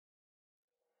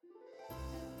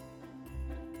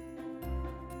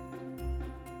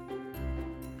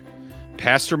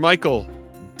Pastor Michael,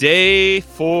 day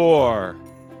 4,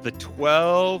 the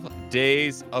 12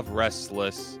 days of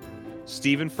Restless.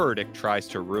 Stephen Furtick tries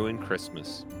to ruin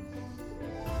Christmas.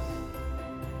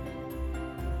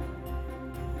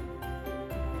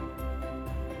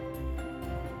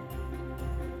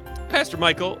 Pastor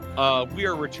Michael, we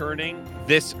are returning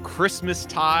this Christmas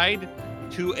tide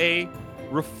to a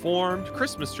reformed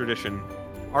Christmas tradition.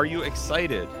 Are you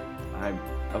excited?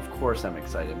 Of course I'm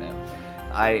excited, man.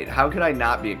 How could I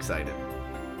not be excited?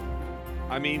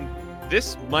 I mean,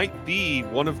 this might be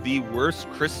one of the worst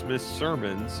Christmas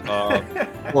sermons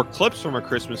or clips from a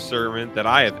Christmas sermon that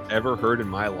I have ever heard in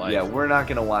my life. Yeah, we're not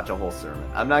going to watch a whole sermon.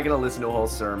 I'm not going to listen to a whole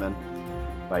sermon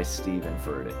by Stephen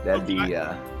Furtick. That'd be...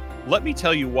 Let me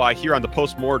tell you why here on the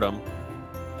postmortem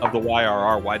of the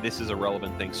YRR, why this is a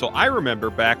relevant thing. So I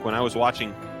remember back when I was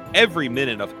watching every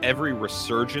minute of every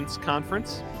Resurgence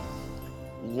conference,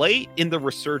 late in the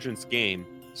Resurgence game,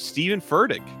 Stephen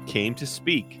Furtick came to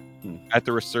speak at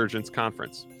the Resurgence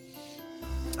conference.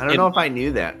 I don't know if I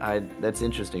knew that. That's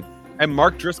interesting. And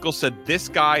Mark Driscoll said, this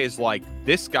guy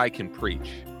can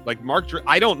preach. Like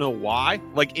I don't know why.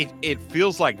 Like it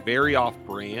feels like very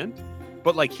off-brand,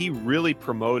 but like he really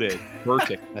promoted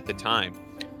Furtick at the time.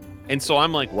 And so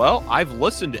I'm like, well, I've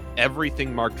listened to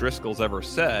everything Mark Driscoll's ever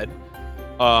said,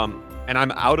 and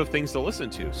I'm out of things to listen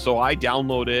to. So I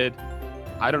downloaded,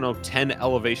 10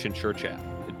 Elevation Church app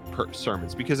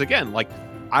sermons. Because again, like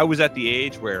I was at the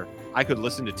age where I could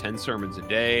listen to 10 sermons a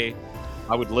day.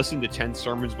 I would listen to 10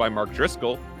 sermons by Mark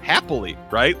Driscoll happily,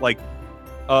 right? Like,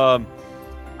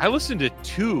 I listened to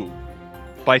 2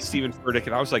 by Stephen Furtick,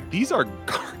 and I was like, these are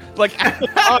like, at the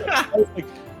time, I was like,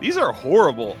 these are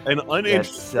horrible and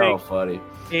uninteresting. That's so funny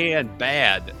and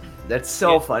bad. That's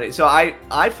so funny. So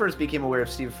I first became aware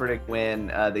of Stephen Furtick when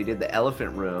they did the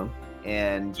Elephant Room,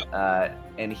 and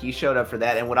he showed up for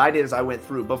that. And what I did is I went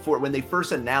through when they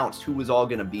first announced who was all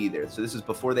going to be there. So this is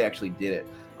before they actually did it.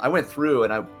 I went through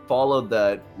and I followed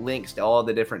the links to all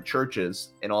the different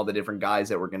churches and all the different guys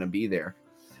that were going to be there.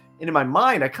 And in my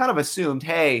mind, I kind of assumed,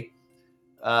 hey,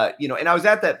 and I was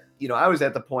at that, I was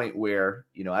at the point where,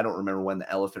 I don't remember when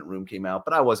the Elephant Room came out,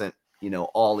 but I wasn't,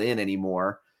 all in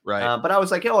anymore. Right. But I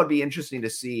was like, it'd be interesting to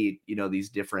see, these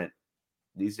different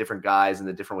guys and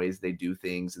the different ways they do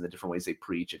things and the different ways they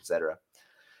preach, etc.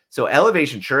 So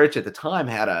Elevation Church at the time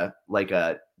had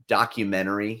a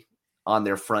documentary on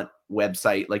their front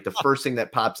website. Like the first thing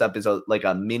that pops up is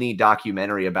a mini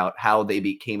documentary about how they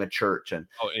became a church and,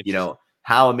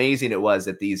 how amazing it was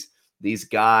that these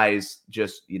guys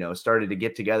just, started to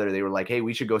get together. They were like, hey,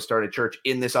 we should go start a church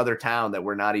in this other town that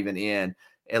we're not even in,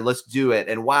 and let's do it.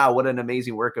 And wow, what an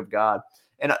amazing work of God.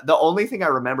 And the only thing I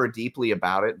remember deeply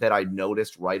about it that I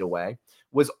noticed right away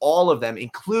was all of them,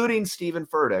 including Stephen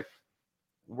Furtick,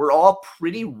 were all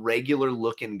pretty regular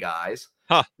looking guys.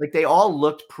 Huh. Like they all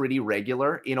looked pretty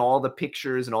regular in all the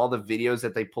pictures and all the videos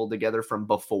that they pulled together from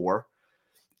before.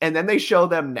 And then they show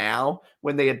them now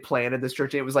when they had planted this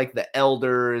church. It was like the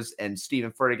elders and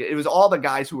Stephen Furtick. It was all the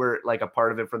guys who were like a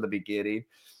part of it from the beginning.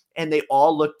 And they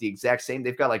all look the exact same.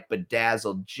 They've got like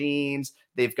bedazzled jeans.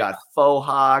 They've got faux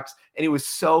hawks. And it was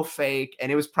so fake. And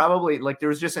it was probably like there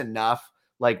was just enough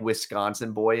like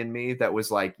Wisconsin boy in me that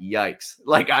was like, yikes.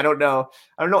 Like, I don't know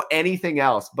anything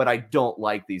else, but I don't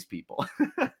like these people.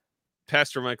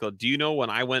 Pastor Michael, do you know when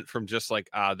I went from just like,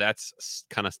 that's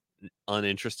kind of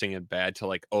uninteresting and bad to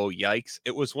like, oh, yikes.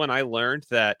 It was when I learned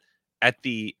that at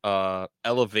the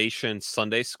Elevation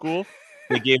Sunday School,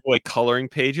 they gave away coloring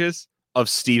pages of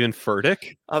Stephen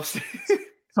Furtick.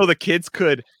 So the kids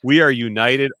we are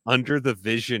united under the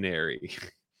visionary.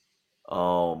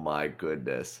 Oh my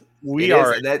goodness.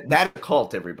 That's a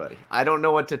cult, everybody. I don't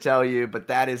know what to tell you, but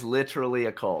that is literally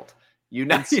a cult.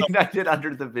 United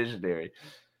under the visionary.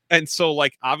 And so,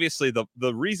 like, obviously,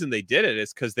 the reason they did it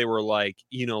is because they were like,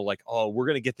 oh, we're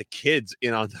going to get the kids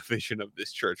in on the vision of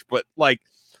this church. But, like,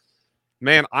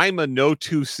 man, I'm a no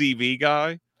 2CV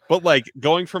guy. But, like,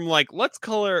 going from, like, let's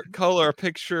color a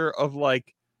picture of,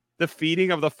 like, the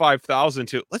feeding of the 5,000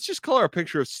 to let's just color a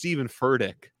picture of Stephen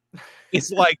Furtick.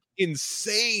 It's, like,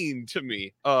 insane to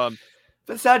me. But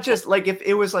it's not just, like, if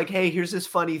it was like, hey, here's this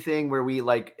funny thing where we,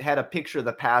 like, had a picture of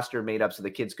the pastor made up so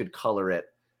the kids could color it.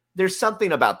 There's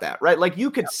something about that, right? Like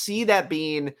you could see that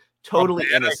being totally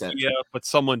innocent. Yeah, but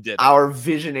someone did. Our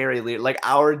visionary leader, like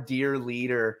our dear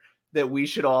leader that we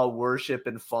should all worship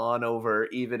and fawn over,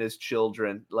 even as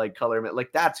children, like color,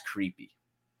 like that's creepy.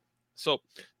 So,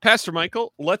 Pastor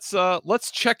Michael, let's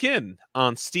check in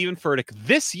on Stephen Furtick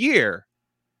this year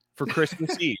for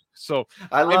Christmas Eve. So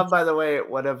I love, by the way,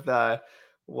 one of the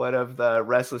one of the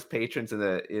Restless patrons in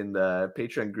the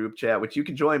Patreon group chat, which you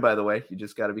can join, by the way. You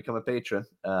just got to become a patron.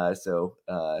 So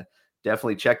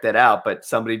definitely check that out. But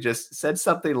somebody just said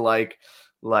something like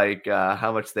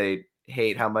how much they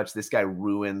hate how much this guy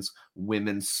ruins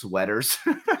women's sweaters.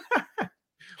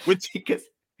 because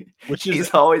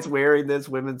he's always wearing this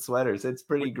women's sweaters. It's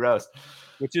pretty gross.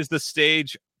 Which is the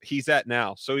stage he's at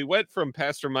now. So he went from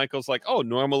Pastor Michael's like, oh,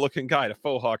 normal looking guy to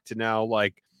faux hawk to now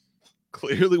like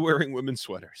clearly wearing women's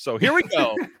sweaters. So here we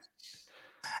go.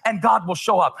 And God will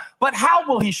show up. But how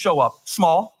will he show up?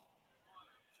 Small.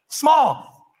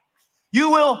 You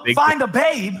will find a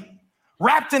babe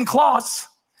wrapped in cloths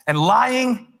and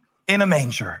lying in a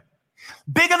manger.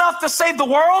 Big enough to save the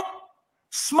world,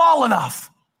 small enough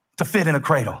to fit in a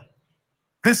cradle.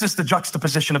 This is the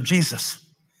juxtaposition of Jesus.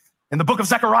 In the book of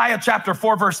Zechariah, chapter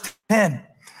 4, verse 10,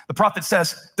 the prophet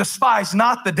says, despise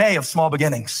not the day of small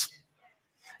beginnings.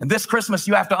 And this Christmas,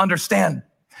 you have to understand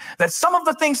that some of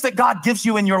the things that God gives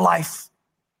you in your life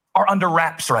are under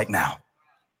wraps right now.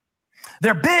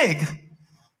 They're big,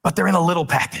 but they're in a little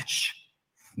package.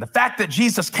 And the fact that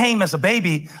Jesus came as a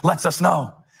baby lets us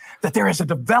know that there is a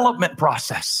development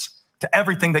process to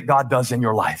everything that God does in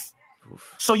your life.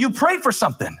 So you pray for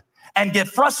something and get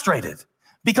frustrated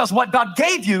because what God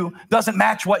gave you doesn't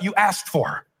match what you asked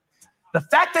for. The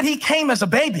fact that he came as a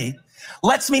baby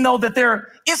lets me know that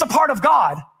there is a part of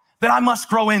God that I must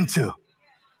grow into.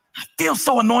 I feel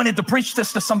so anointed to preach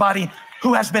this to somebody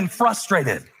who has been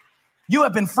frustrated. You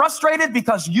have been frustrated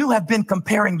because you have been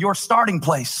comparing your starting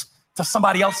place to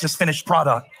somebody else's finished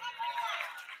product.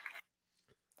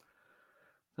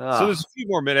 So there's a few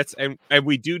more minutes, and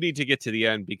we do need to get to the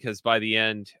end because by the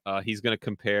end, he's going to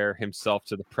compare himself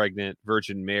to the pregnant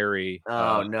Virgin Mary.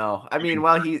 Oh no! I mean,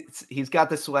 well, he's got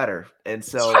the sweater, and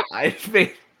so I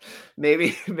think maybe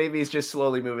he's just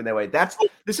slowly moving that way.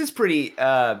 This is pretty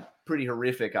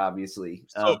horrific, obviously,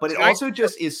 but it also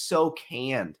just is so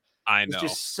canned. I know, it's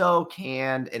just so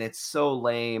canned, and it's so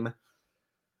lame.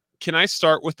 Can I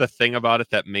start with the thing about it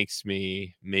that makes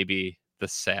me maybe the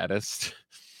saddest?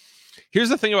 Here's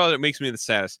the thing about it that makes me the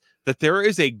saddest, that there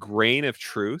is a grain of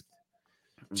truth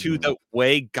to the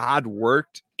way God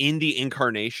worked in the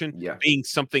incarnation, being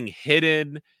something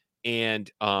hidden and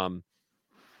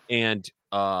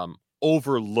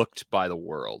overlooked by the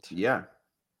world. Yeah.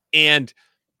 And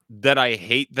that I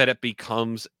hate that it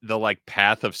becomes the like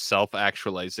path of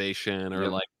self-actualization or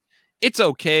like, it's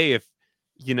okay if,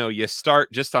 you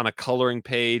start just on a coloring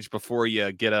page before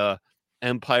you get a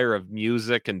empire of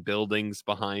music and buildings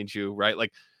behind you, right?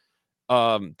 Like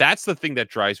that's the thing that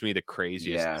drives me to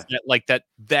crazy. Yeah.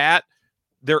 That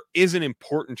there is an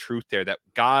important truth there, that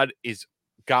God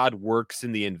works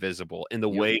in the invisible in the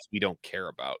ways we don't care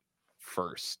about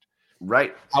first.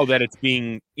 Right. How that it's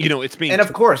being, and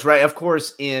of course,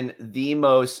 in the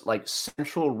most like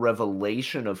central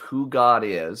revelation of who God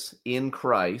is in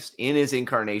Christ, in his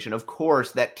incarnation, of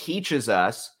course, that teaches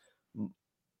us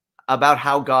about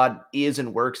how God is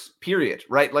and works, period.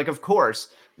 Right. Like, of course,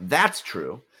 that's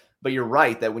true. But you're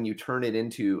right that when you turn it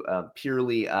into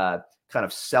purely kind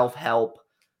of self-help,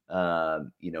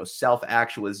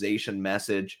 self-actualization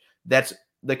message, that's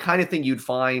the kind of thing you'd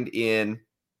find in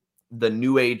the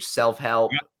New Age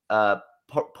self-help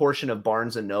portion of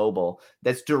Barnes and Noble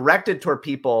that's directed toward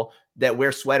people that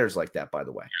wear sweaters like that, by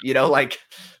the way.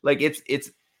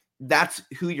 It's that's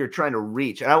who you're trying to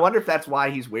reach. And I wonder if that's why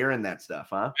he's wearing that stuff,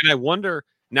 huh? And I wonder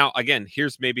now, again,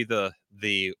 here's maybe the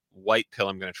white pill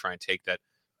I'm going to try and take, that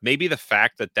maybe the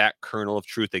fact that kernel of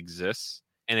truth exists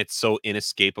and it's so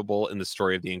inescapable in the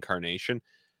story of the incarnation,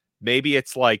 maybe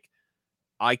it's like,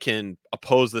 I can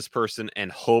oppose this person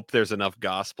and hope there's enough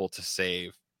gospel to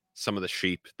save some of the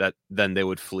sheep that then they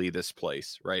would flee this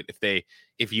place, right?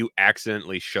 If you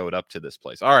accidentally showed up to this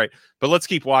place. All right, but let's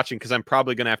keep watching because I'm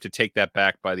probably going to have to take that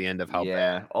back by the end of how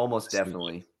bad. Almost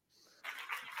definitely.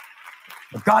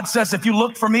 God says, if you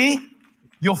look for me,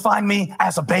 you'll find me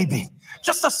as a baby.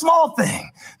 Just a small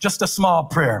thing, just a small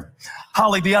prayer.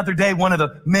 Holly, the other day, one of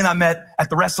the men I met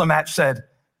at the wrestling match said,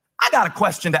 I got a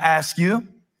question to ask you.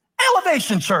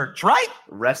 Elevation Church, right?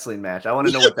 Wrestling match. I want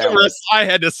to know what that was. I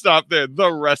had to stop there.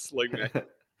 The wrestling match.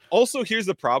 Also, here's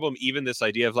the problem. Even this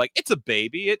idea of like, it's a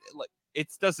baby.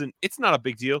 It's not a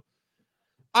big deal.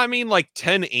 I mean, like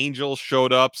 10 angels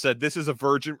showed up, said this is a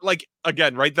virgin. Like,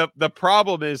 again, right? The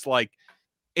problem is like,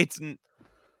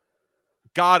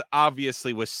 God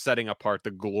obviously was setting apart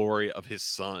the glory of his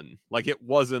son. Like, it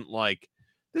wasn't like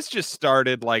this just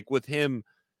started like with him,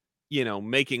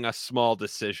 making a small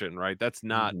decision, right? That's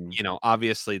not,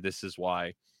 obviously this is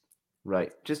why.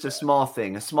 Right. Just a small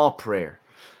thing, a small prayer.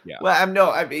 Yeah.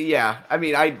 Well,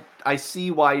 I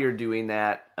see why you're doing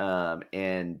that,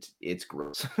 and it's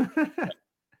gross.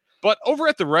 But over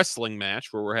at the wrestling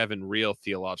match where we're having real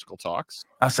theological talks,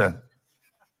 I said,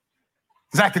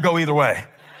 Zach could go either way.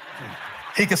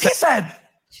 He said,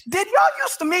 did y'all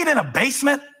used to meet in a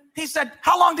basement? He said,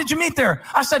 how long did you meet there?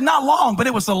 I said, not long, but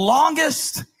it was the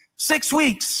longest 6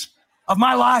 weeks of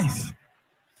my life.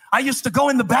 I used to go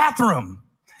in the bathroom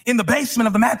in the basement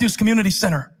of the Matthews Community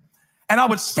Center, and I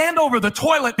would stand over the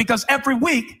toilet because every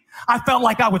week I felt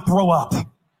like I would throw up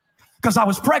because I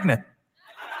was pregnant.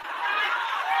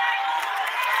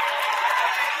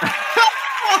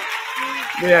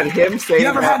 Man, him saying you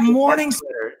ever had mornings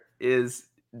is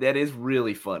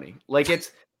really funny. Like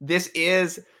this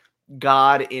is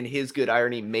God in his good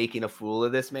irony making a fool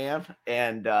of this man,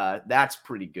 and that's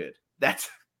pretty good. That's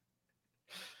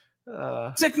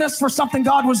sickness for something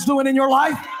God was doing in your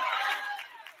life.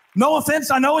 No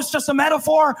offense, I know it's just a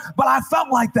metaphor, but I felt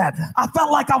like that. I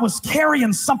felt like I was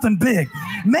carrying something big.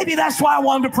 Maybe that's why I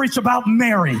wanted to preach about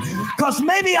Mary, because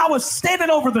maybe I was standing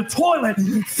over the toilet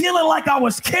feeling like I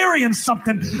was carrying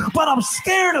something, but I'm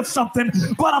scared of something,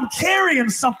 but I'm carrying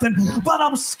something, but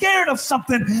I'm scared of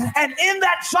something. And in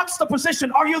that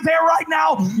juxtaposition, are you there right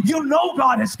now? You know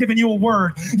God has given you a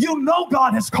word. You know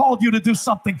God has called you to do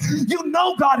something. You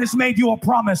know God has made you a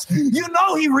promise. You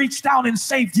know he reached down and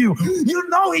saved you. You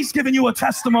know he's given you a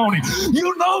testimony.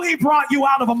 You know he brought you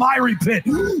out of a miry pit.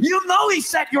 You know he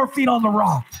set your feet on the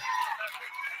rock.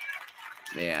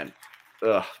 Man.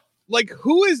 Ugh. Like,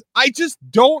 I just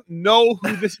don't know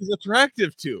who this is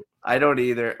attractive to. I don't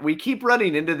either. We keep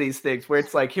running into these things where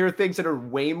it's like, here are things that are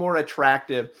way more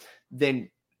attractive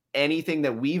than anything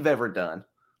that we've ever done.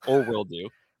 Or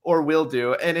will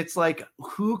do. And it's like,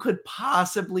 who could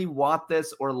possibly want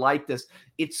this or like this?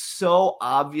 It's so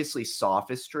obviously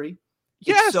sophistry.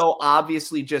 Yes. It's so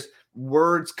obviously just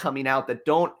words coming out that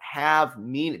don't have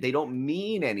meaning. They don't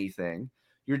mean anything.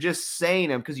 You're just saying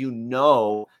them because you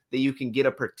know that you can get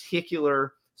a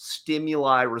particular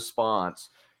stimuli response.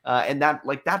 And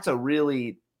that's a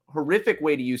really horrific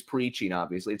way to use preaching,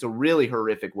 obviously. It's a really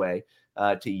horrific way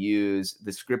to use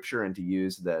the scripture and to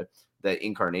use the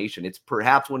incarnation. It's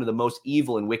perhaps one of the most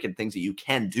evil and wicked things that you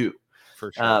can do.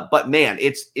 For sure. But man,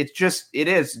 it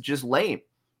is just lame.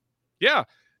 Yeah.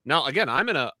 Now, again,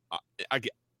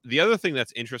 the other thing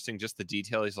that's interesting, just the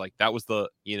detail is like, that was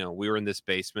we were in this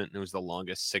basement and it was the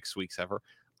longest 6 weeks ever.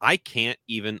 I can't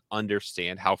even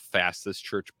understand how fast this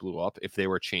church blew up if they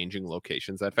were changing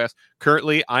locations that fast.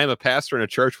 Currently, I am a pastor in a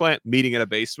church plant meeting in a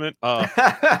basement.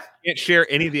 Can't share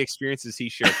any of the experiences he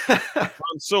shared.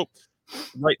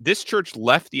 This church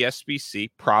left the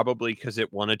SBC probably because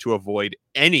it wanted to avoid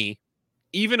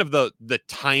even of the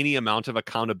tiny amount of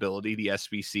accountability the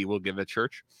SBC will give a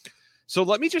church. So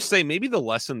let me just say, maybe the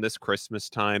lesson this Christmas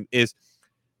time is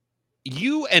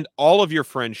you and all of your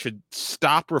friends should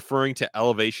stop referring to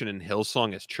Elevation and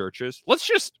Hillsong as churches.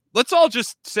 Let's all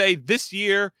just say this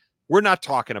year, we're not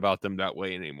talking about them that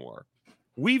way anymore.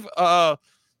 We've had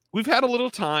a little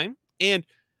time, and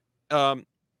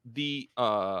the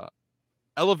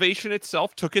Elevation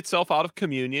itself took itself out of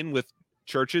communion with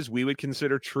churches we would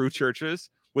consider true churches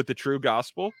with the true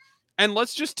gospel, and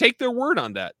let's just take their word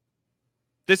on that.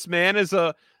 This man is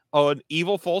an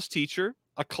evil false teacher,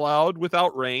 a cloud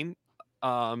without rain,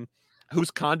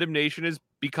 whose condemnation is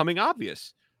becoming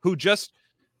obvious, who just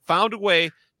found a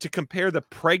way to compare the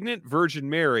pregnant Virgin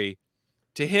Mary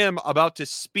to him about to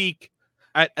speak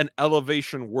at an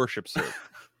Elevation worship service.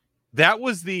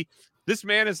 This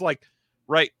man is like,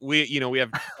 right, we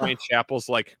have giant chapels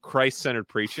like Christ-centered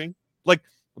preaching. Like,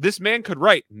 this man could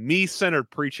write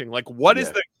me-centered preaching. Like, what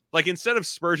is instead of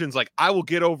Spurgeon's like, I will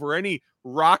get over any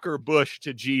rock or bush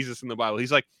to Jesus in the Bible.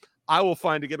 He's like, I will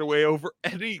find to get away over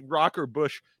any rock or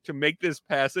bush to make this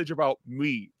passage about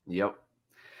me. Yep.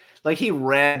 Like, he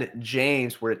read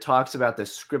James where it talks about the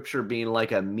scripture being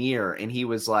like a mirror, and he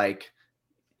was like,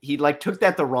 he took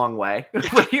that the wrong way.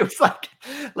 He was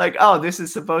like, oh, this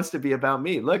is supposed to be about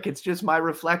me. Look, it's just my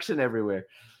reflection everywhere.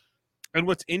 And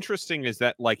what's interesting is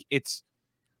that it's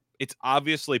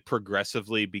obviously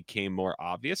progressively became more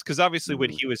obvious, because obviously when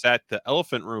he was at the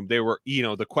Elephant Room, they were,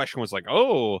 the question was like,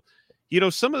 oh,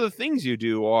 some of the things you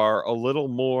do are a little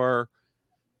more,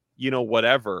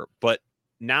 whatever. But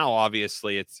now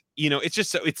obviously it's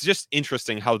just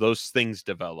interesting how those things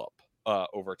develop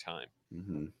over time.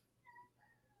 Mm-hmm.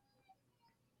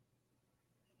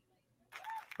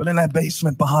 But in that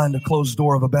basement behind the closed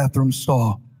door of a bathroom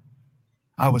stall,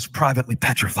 I was privately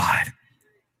petrified.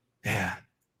 Yeah.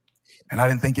 And I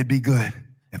didn't think it'd be good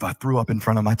if I threw up in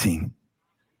front of my team.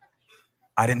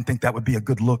 I didn't think that would be a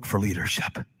good look for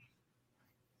leadership.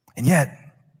 And yet,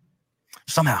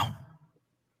 Somehow,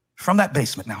 from that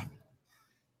basement now,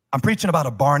 I'm preaching about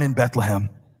a barn in Bethlehem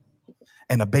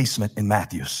and a basement in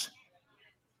Matthews.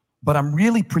 But I'm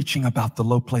really preaching about the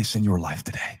low place in your life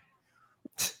today.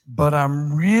 But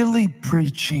I'm really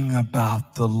preaching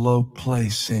about the low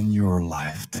place in your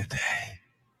life today.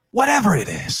 Whatever it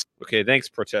is. Okay, thanks,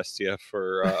 Protestia,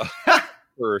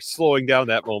 for slowing down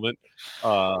that moment.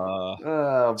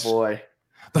 Oh, boy.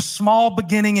 The small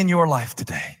beginning in your life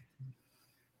today.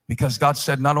 Because God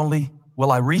said, not only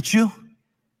will I reach you,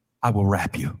 I will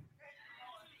wrap you.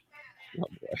 Oh,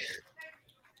 boy.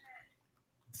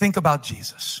 Think about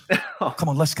Jesus. Come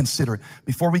on, let's consider it.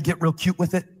 Before we get real cute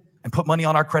with it and put money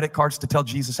on our credit cards to tell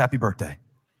Jesus happy birthday.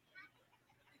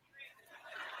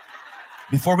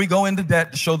 Before we go into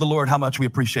debt to show the Lord how much we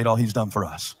appreciate all he's done for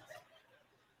us.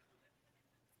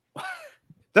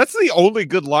 That's the only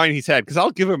good line he's had, because I'll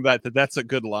give him that's a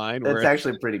good line. That's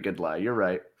actually a pretty good line. You're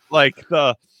right. Like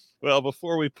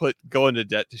before we go into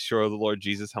debt to show the Lord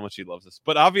Jesus how much he loves us.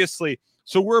 But obviously,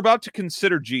 so we're about to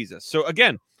consider Jesus. So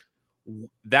again,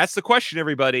 that's the question,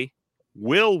 everybody.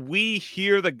 Will we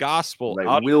hear the gospel?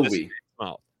 Right. Will we?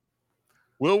 Mouth?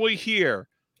 Will we hear?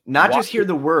 Not just hear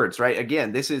the words, right?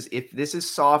 Again, if this is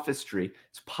sophistry,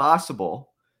 it's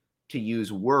possible to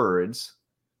use words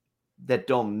that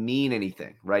don't mean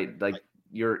anything, right? Like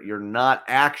you're not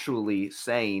actually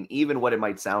saying even what it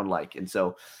might sound like. And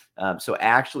so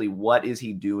actually, what is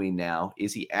he doing now?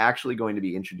 Is he actually going to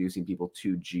be introducing people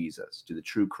to Jesus, to the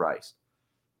true Christ?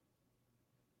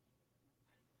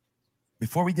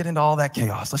 Before we get into all that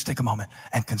chaos, let's take a moment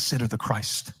and consider the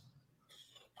Christ.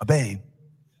 A babe,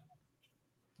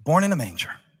 born in a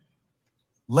manger,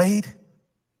 laid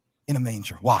in a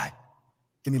manger. Why?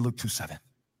 Give me Luke 2:7.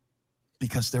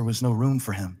 Because there was no room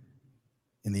for him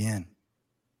in the inn.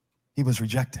 He was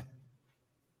rejected.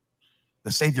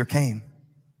 The Savior came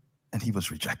and he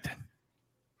was rejected.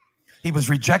 He was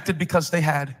rejected because they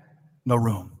had no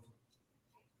room.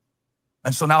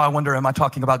 And so now I wonder, am I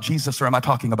talking about Jesus or am I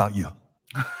talking about you?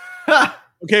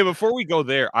 Okay, before we go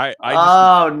there,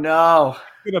 no.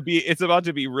 It's about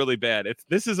to be really bad.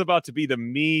 This is about to be the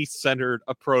me-centered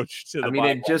approach to the Bible.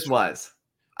 It just was.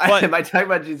 But, am I talking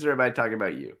about Jesus or am I talking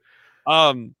about you?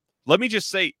 Let me just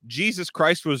say, Jesus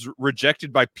Christ was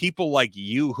rejected by people like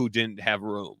you who didn't have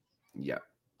room. Yeah.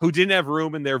 Who didn't have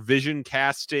room in their vision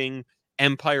casting,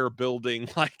 empire building,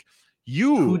 like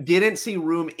you. Who didn't see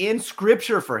room in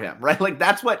scripture for him, right? Like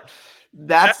that's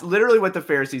literally what the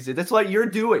Pharisees did. That's what you're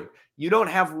doing. You don't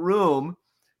have room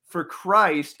for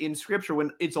Christ in scripture when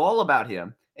it's all about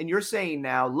him. And you're saying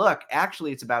now, look,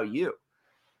 actually it's about you.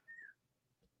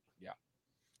 Yeah.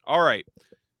 All right.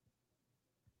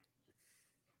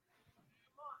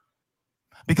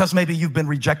 Because maybe you've been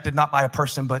rejected not by a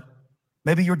person, but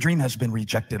maybe your dream has been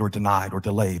rejected or denied or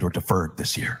delayed or deferred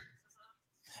this year.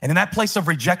 And in that place of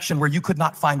rejection where you could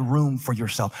not find room for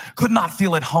yourself, could not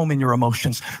feel at home in your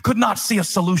emotions, could not see a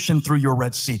solution through your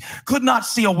Red Sea, could not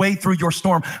see a way through your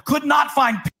storm, could not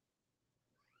find peace.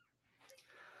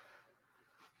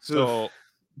 So,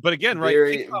 but again,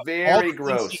 right? Very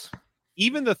gross.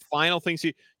 Even the final things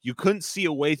you couldn't see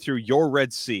a way through your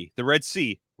Red Sea. The Red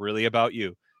Sea, really about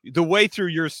you. The way through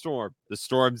your storm. The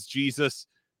storms Jesus,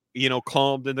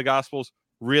 calmed in the Gospels,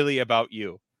 really about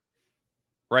you.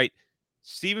 Right?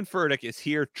 Stephen Furtick is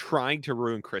here trying to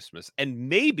ruin Christmas. And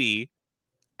maybe,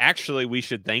 actually, we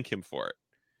should thank him for it.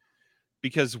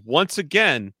 Because once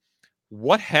again,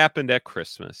 what happened at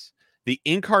Christmas? The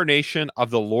incarnation of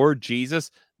the Lord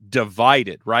Jesus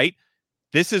divided, right?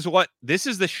 This is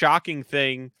the shocking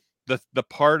thing, the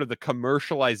part of the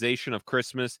commercialization of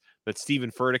Christmas that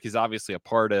Stephen Furtick is obviously a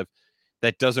part of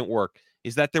that doesn't work,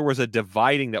 is that there was a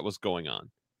dividing that was going on.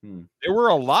 There were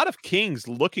a lot of kings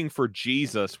looking for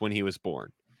Jesus when he was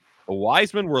born. The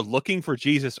wise men were looking for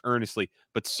Jesus earnestly,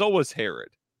 but so was Herod.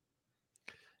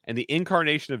 And the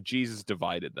incarnation of Jesus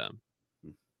divided them.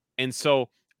 And so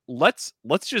let's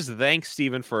just thank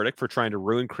Stephen Furtick for trying to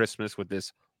ruin Christmas with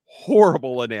this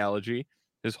horrible analogy,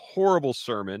 this horrible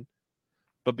sermon,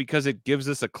 but because it gives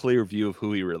us a clear view of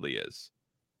who he really is.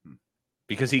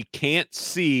 Because he can't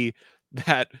see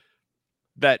that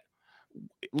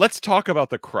let's talk about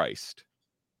the Christ.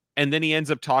 And then he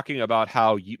ends up talking about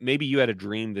how maybe you had a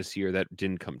dream this year that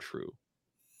didn't come true.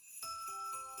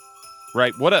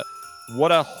 Right? What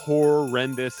a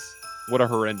horrendous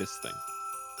thing.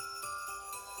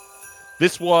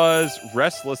 This was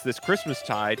Restless this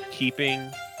Christmastide,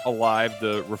 keeping alive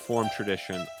the Reformed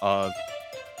tradition of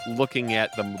looking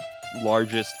at the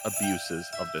largest abuses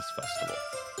of this festival.